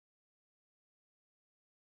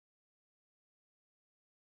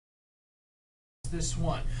this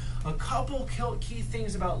one. A couple key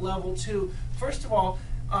things about level 2. First of all,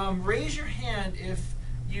 raise your hand if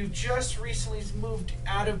you just recently moved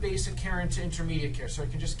out of basic care into intermediate care, so I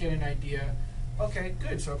can just get an idea. Okay,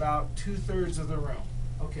 good. So about 2/3 of the room.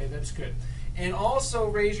 Okay, that's good. And also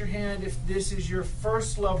raise your hand if this is your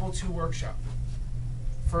first level 2 workshop.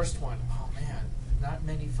 First one. Oh man, not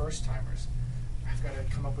many first timers. I've got to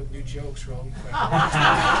come up with new jokes really quick.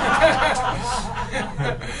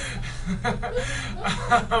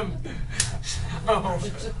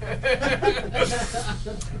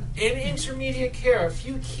 In intermediate care, a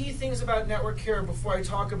few key things about network care before I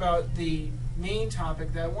talk about the main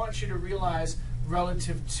topic that I want you to realize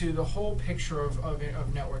relative to the whole picture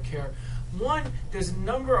of network care. One, there's a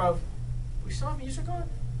number of, we still have music on?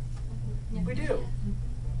 Yeah. We do.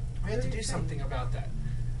 We have to do something about that.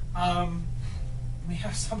 We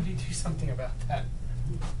have somebody do something about that.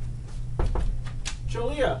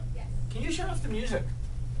 Jolia, Yes. can you shut off the music?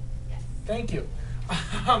 Yes. Thank you.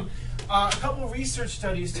 A couple of research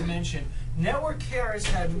studies to mention. Network care has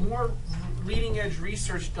had more leading edge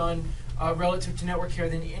research done relative to network care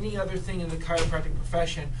than any other thing in the chiropractic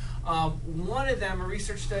profession. One of them, a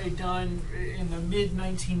research study done in the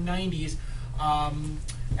mid-1990s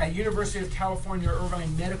at University of California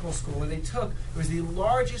Irvine Medical School, where it was the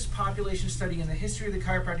largest population study in the history of the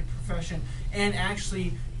chiropractic profession, and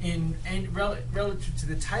actually relative to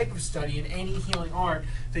the type of study in any healing art.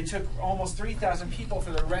 They took almost 3,000 people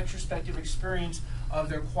for their retrospective experience of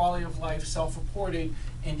their quality of life, self-reported,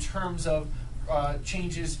 in terms of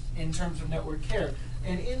changes in terms of network care.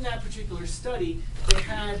 And in that particular study, they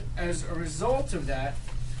had, as a result of that,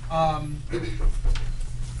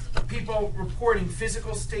 people reporting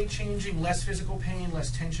physical state changing, less physical pain,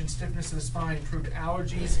 less tension, stiffness of the spine, improved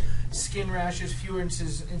allergies, skin rashes, fewer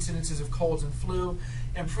incidences of colds and flu,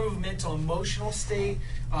 improved mental emotional state,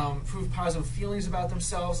 improved positive feelings about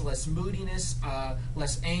themselves, less moodiness,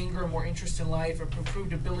 less anger, more interest in life,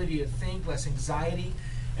 improved ability to think, less anxiety,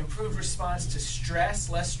 improved response to stress,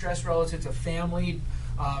 less stress relative to family,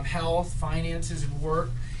 health, finances, and work,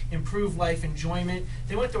 improved life enjoyment.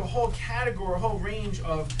 They went through a whole category, a whole range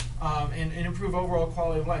of, and improve overall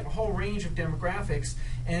quality of life, a whole range of demographics.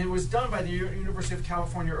 And it was done by the University of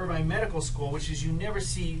California Irvine Medical School, which is, you never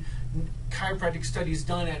see chiropractic studies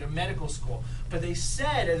done at a medical school. But they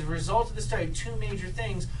said, as a result of the study, two major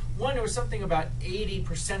things. One, there was something about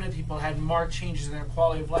 80% of people had marked changes in their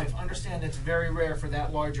quality of life. Understand that's very rare for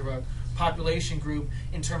that large of a population group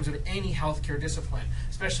in terms of any healthcare discipline,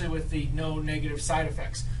 especially with the no negative side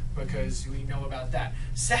effects, because we know about that.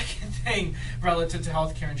 Second thing, relative to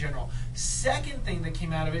healthcare in general. Second thing that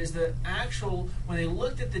came out of it is the actual, when they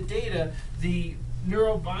looked at the data, the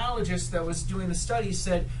neurobiologist that was doing the study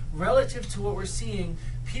said, relative to what we're seeing,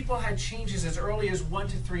 people had changes as early as 1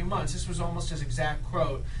 to 3 months. This was almost his exact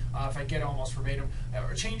quote, if I get it almost verbatim.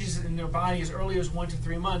 Changes in their body as early as 1 to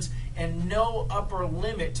 3 months, and no upper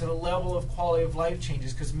limit to the level of quality of life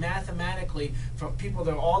changes, because mathematically, for people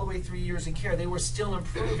that are all the way 3 years in care, they were still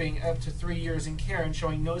improving up to 3 years in care and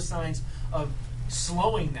showing no signs of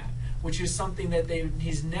slowing that, which is something that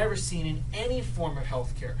he's never seen in any form of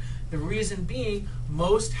healthcare. The reason being,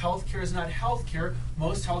 most healthcare is not healthcare.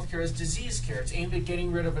 Most healthcare is disease care. It's aimed at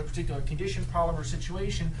getting rid of a particular condition, problem, or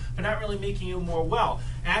situation, but not really making you more well.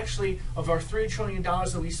 Actually, of our $3 trillion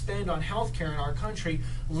that we spend on healthcare in our country,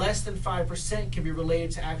 less than 5% can be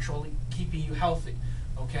related to actually keeping you healthy.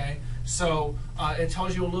 Okay, so it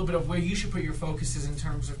tells you a little bit of where you should put your focuses in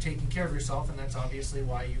terms of taking care of yourself, and that's obviously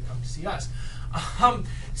why you come to see us.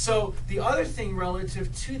 So the other thing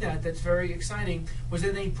relative to that that's very exciting was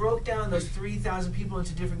that they broke down those 3,000 people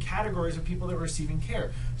into different categories of people that were receiving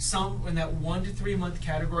care. Some in that 1 to 3 month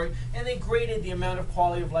category, and they graded the amount of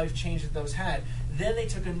quality of life change that those had. Then they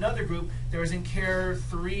took another group that was in care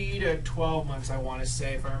 3 to 12 months, I want to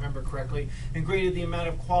say, if I remember correctly, and graded the amount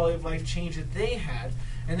of quality of life change that they had.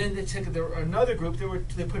 And then they took another group,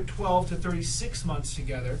 they put 12 to 36 months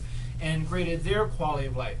together and graded their quality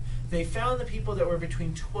of life. They found the people that were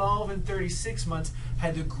between 12 and 36 months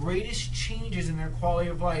had the greatest changes in their quality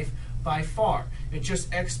of life by far. It just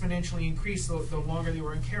exponentially increased the longer they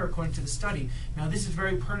were in care, according to the study. Now, this is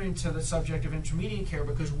very pertinent to the subject of intermediate care,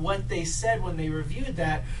 because what they said when they reviewed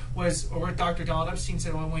that was, or what Dr. Donald Epstein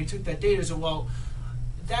said when he took that data, is, well,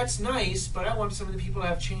 that's nice, but I want some of the people to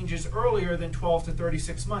have changes earlier than 12 to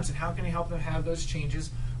 36 months. And how can I help them have those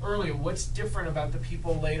changes earlier? What's different about the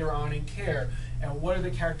people later on in care? And what are the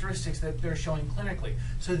characteristics that they're showing clinically?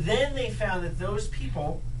 So then they found that those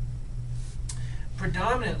people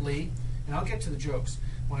predominantly, and I'll get to the jokes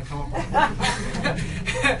when I come up with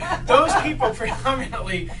those people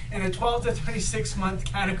predominantly in the 12 to 36 month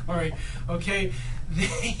category, okay,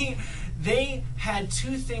 they had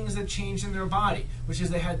two things that changed in their body, which is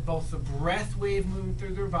they had both the breath wave moving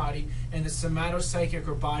through their body and the somatopsychic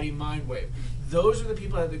or body-mind wave. Those are the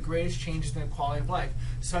people that had the greatest changes in their quality of life.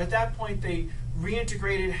 So at that point, they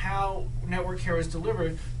reintegrated how network care was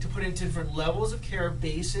delivered to put into different levels of care,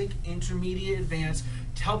 basic, intermediate, advanced,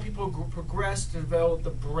 to help people progress to develop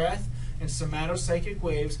the breath and somatopsychic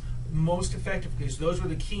waves most effectively, because those were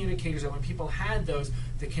the key indicators that when people had those,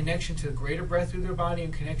 the connection to the greater breath through their body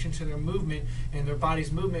and connection to their movement and their body's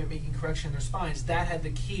movement making correction in their spines, that had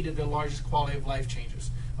the key to the largest quality of life changes.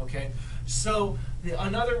 Okay, so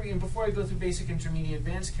and before I go through basic, intermediate,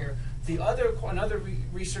 advanced care, another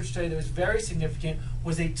research study that was very significant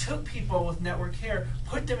was they took people with network care,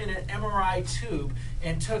 put them in an MRI tube,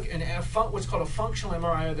 and took what's called a functional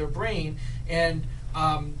MRI of their brain, and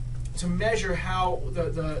to measure how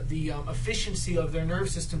the efficiency of their nerve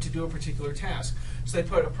system to do a particular task. So they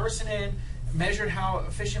put a person in, measured how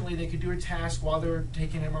efficiently they could do a task while they were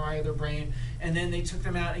taking an MRI of their brain, and then they took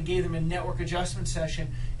them out and gave them a network adjustment session,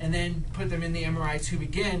 and then put them in the MRI tube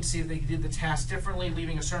again to see if they did the task differently,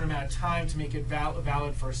 leaving a certain amount of time to make it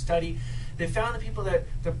valid for a study. They found the people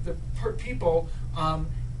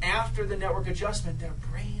after the network adjustment, their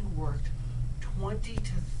brain worked 20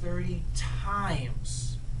 to 30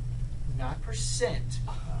 times, not percent,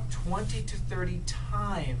 20 to 30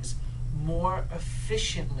 times more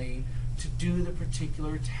efficiently to do the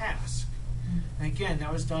particular task. And again,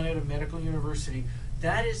 that was done at a medical university.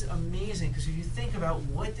 That is amazing, because if you think about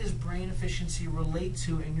what does brain efficiency relate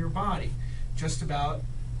to in your body, just about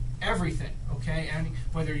everything, okay? And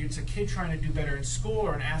whether it's a kid trying to do better in school,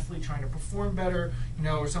 or an athlete trying to perform better,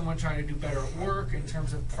 or someone trying to do better at work in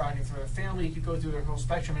terms of providing for their family, you could go through their whole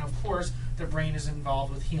spectrum. And of course, the brain is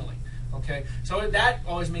involved with healing. Okay, so that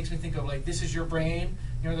always makes me think of, like, this is your brain.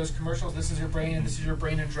 Those commercials. This is your brain, and this is your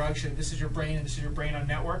brain on drugs. This is your brain, and this is your brain on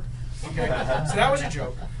network. Okay, so that was a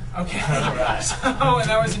joke. Okay, Right. So, and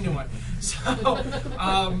that was a new one. So,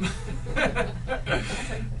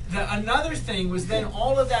 another thing was then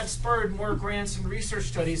all of that spurred more grants and research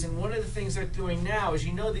studies. And one of the things they're doing now is,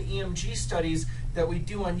 the EMG studies that we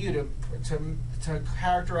do on you to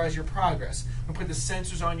characterize your progress. We put the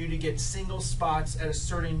sensors on you to get single spots at a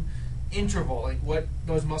certain interval, like what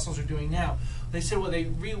those muscles are doing now. They said, well, they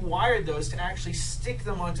rewired those to actually stick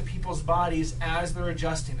them onto people's bodies as they're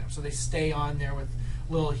adjusting them, so they stay on there with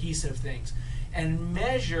little adhesive things, and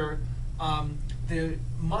measure the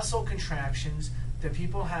muscle contractions that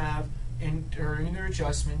people have during their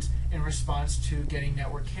adjustments in response to getting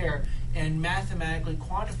network care, and mathematically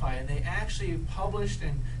quantify it. And they actually published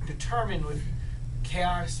and determined with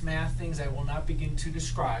chaos math things I will not begin to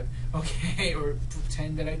describe, okay, or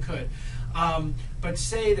pretend that I could, but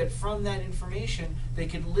say that from that information they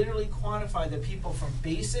could literally quantify that people from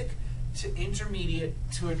basic to intermediate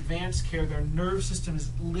to advanced care, their nerve system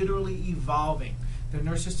is literally evolving. Their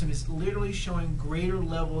nerve system is literally showing greater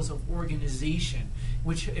levels of organization,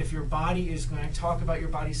 which if your body is, when I talk about your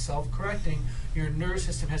body self-correcting, your nerve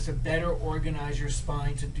system has to better organize your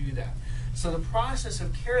spine to do that. So the process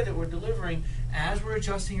of care that we're delivering as we're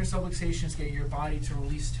adjusting your subluxations, getting your body to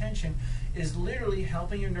release tension, is literally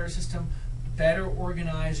helping your nerve system better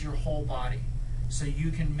organize your whole body so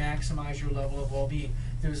you can maximize your level of well-being.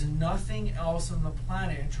 There's nothing else on the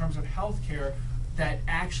planet in terms of healthcare that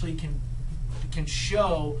actually can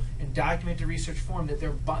show and document the research form that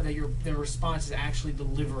their response is actually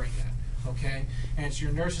delivering that. Okay, and it's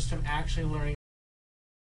your nerve system actually learning